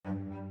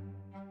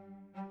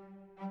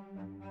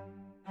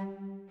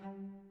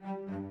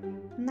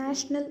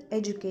national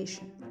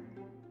education.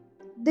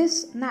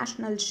 This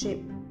national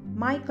ship,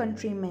 my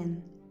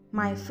countrymen,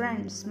 my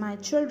friends, my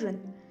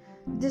children,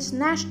 this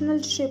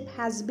national ship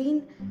has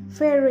been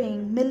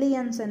ferrying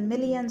millions and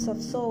millions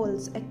of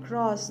souls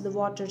across the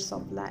waters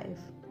of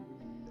life.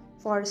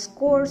 For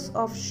scores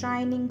of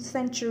shining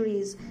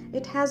centuries,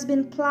 it has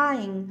been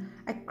plying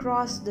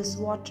across this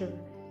water,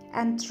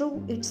 and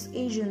through its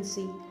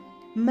agency,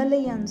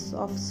 millions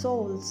of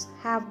souls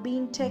have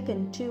been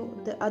taken to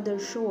the other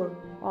shore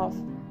of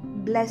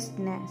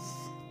blessedness.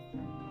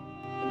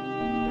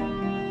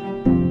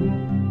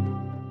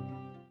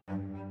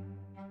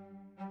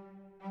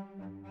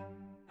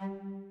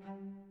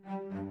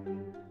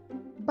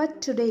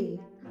 But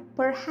today,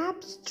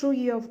 perhaps through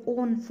your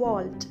own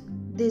fault,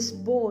 this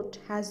boat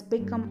has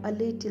become a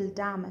little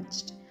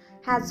damaged,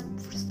 has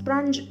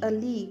sprung a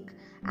leak,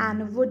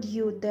 and would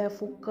you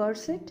therefore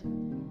curse it?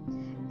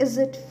 Is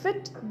it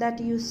fit that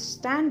you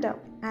stand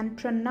up and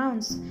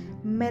pronounce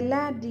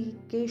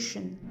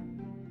malediction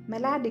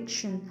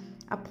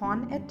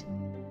upon it?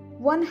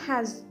 One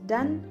has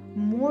done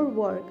more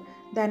work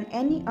than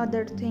any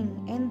other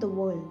thing in the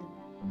world.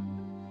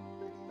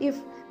 If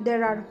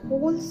there are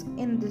holes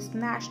in this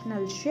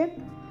national ship,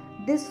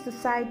 this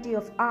society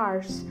of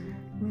ours,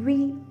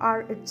 we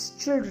are its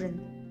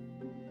children.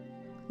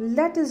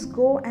 Let us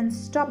go and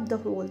stop the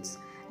holes.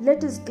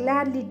 Let us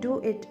gladly do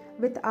it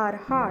with our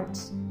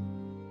hearts,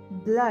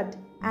 blood,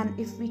 and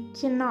if we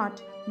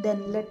cannot,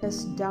 then let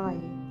us die.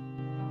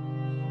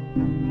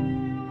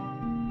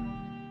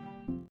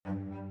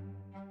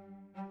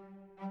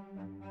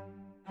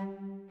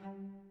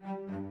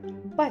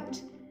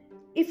 But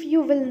if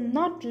you will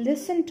not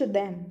listen to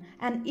them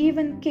and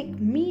even kick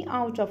me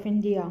out of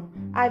India,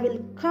 I will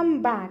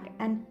come back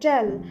and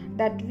tell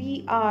that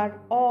we are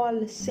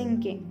all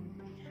sinking.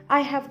 I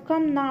have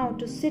come now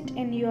to sit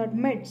in your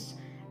midst,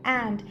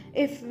 and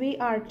if we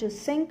are to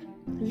sink,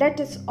 let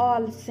us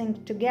all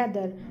sink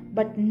together,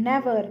 but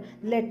never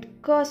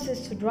let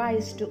curses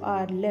rise to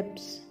our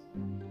lips.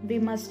 We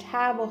must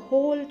have a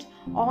hold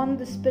on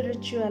the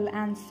spiritual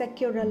and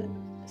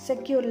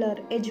secular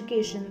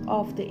education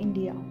of the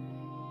India,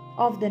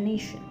 of the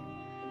nation.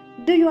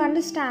 Do you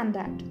understand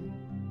that?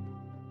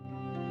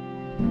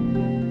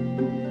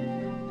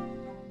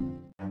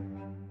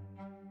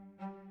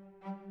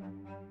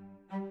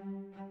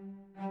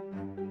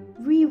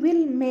 We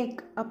will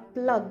make a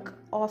plug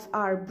of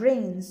our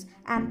brains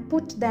and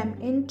put them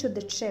into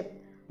the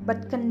ship,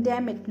 but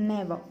condemn it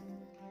never.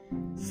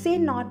 Say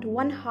not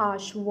one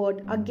harsh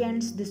word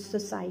against this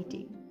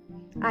society.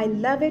 I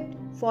love it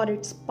for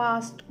its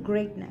past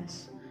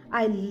greatness.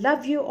 I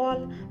love you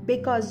all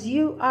because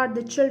you are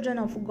the children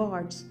of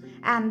gods,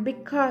 and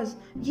because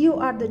you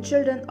are the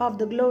children of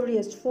the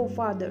glorious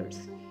forefathers.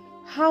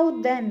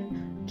 How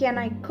then can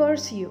I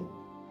curse you?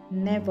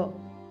 Never.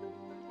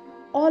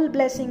 All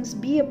blessings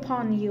be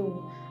upon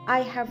you.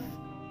 I have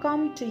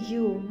come to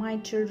you, my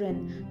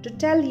children, to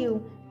tell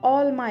you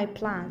all my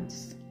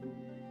plans.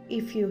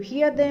 If you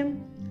hear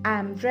them, I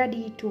am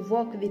ready to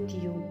work with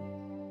you.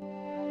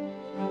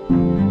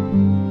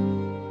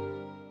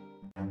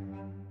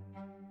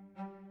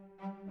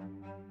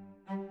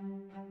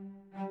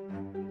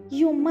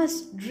 You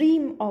must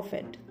dream of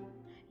it.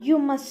 You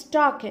must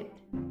talk it.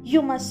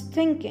 You must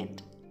think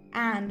it.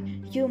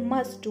 And you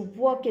must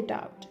work it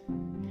out.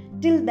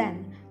 Till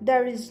then,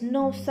 there is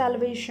no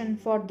salvation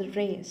for the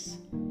race.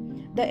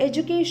 The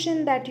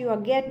education that you are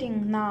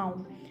getting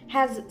now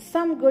has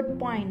some good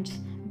points,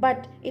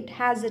 but it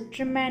has a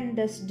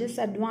tremendous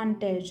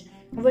disadvantage,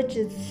 which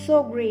is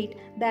so great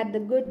that the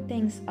good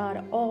things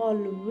are all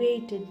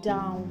weighted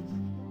down.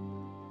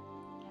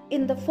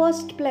 In the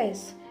first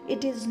place,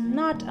 it is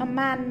not a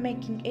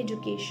man-making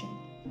education.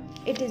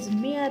 It is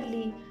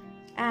merely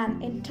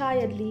and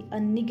entirely a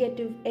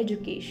negative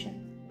education.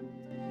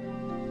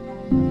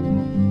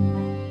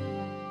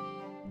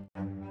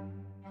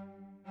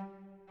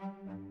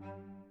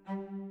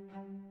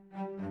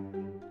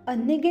 A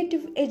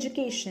negative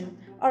education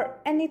or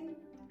any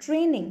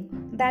training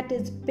that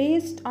is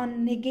based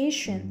on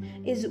negation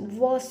is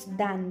worse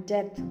than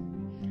death.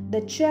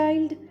 The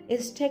child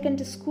is taken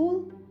to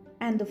school,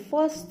 and the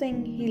first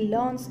thing he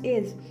learns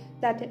is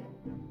that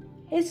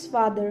his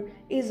father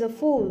is a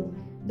fool.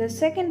 The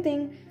second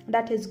thing,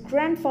 that his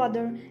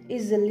grandfather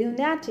is a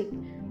lunatic.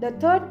 The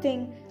third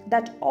thing,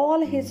 that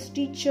all his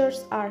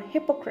teachers are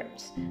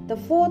hypocrites. The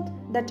fourth,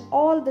 that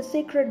all the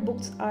sacred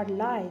books are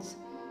lies.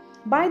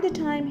 By the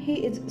time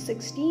he is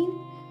 16,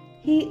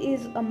 he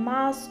is a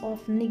mass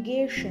of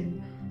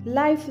negation,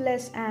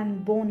 lifeless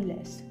and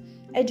boneless.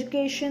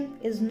 Education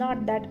is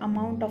not that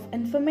amount of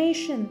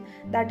information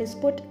that is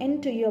put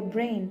into your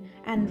brain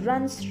and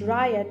runs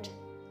riot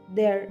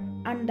there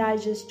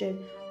undigested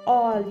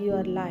all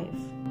your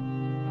life.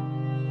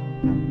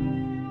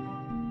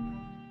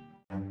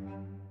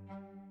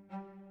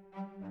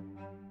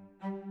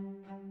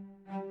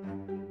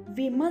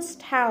 We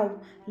must have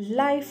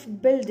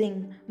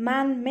life-building,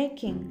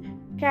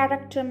 man-making,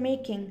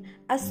 character-making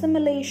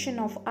assimilation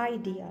of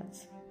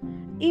ideas.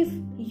 If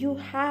you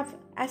have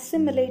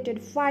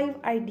assimilated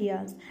 5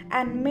 ideas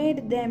and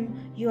made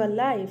them your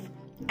life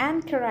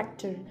and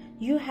character,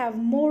 you have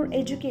more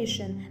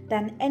education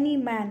than any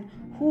man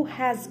who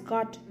has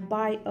got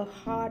by a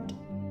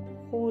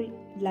whole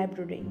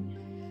library.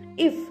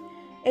 If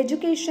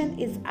education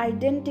is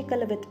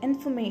identical with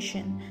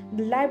information,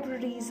 the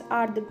libraries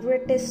are the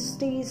greatest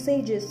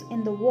sages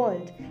in the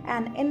world,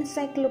 and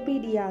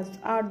encyclopedias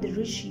are the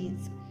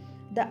rishis.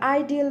 The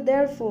ideal,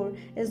 therefore,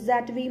 is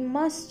that we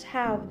must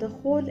have the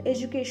whole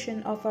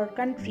education of our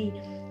country,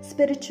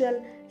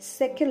 spiritual,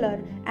 secular,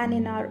 and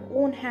in our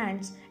own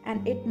hands,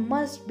 and it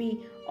must be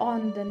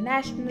on the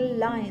national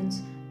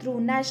lines through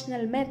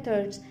national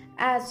methods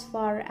as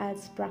far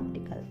as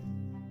practical.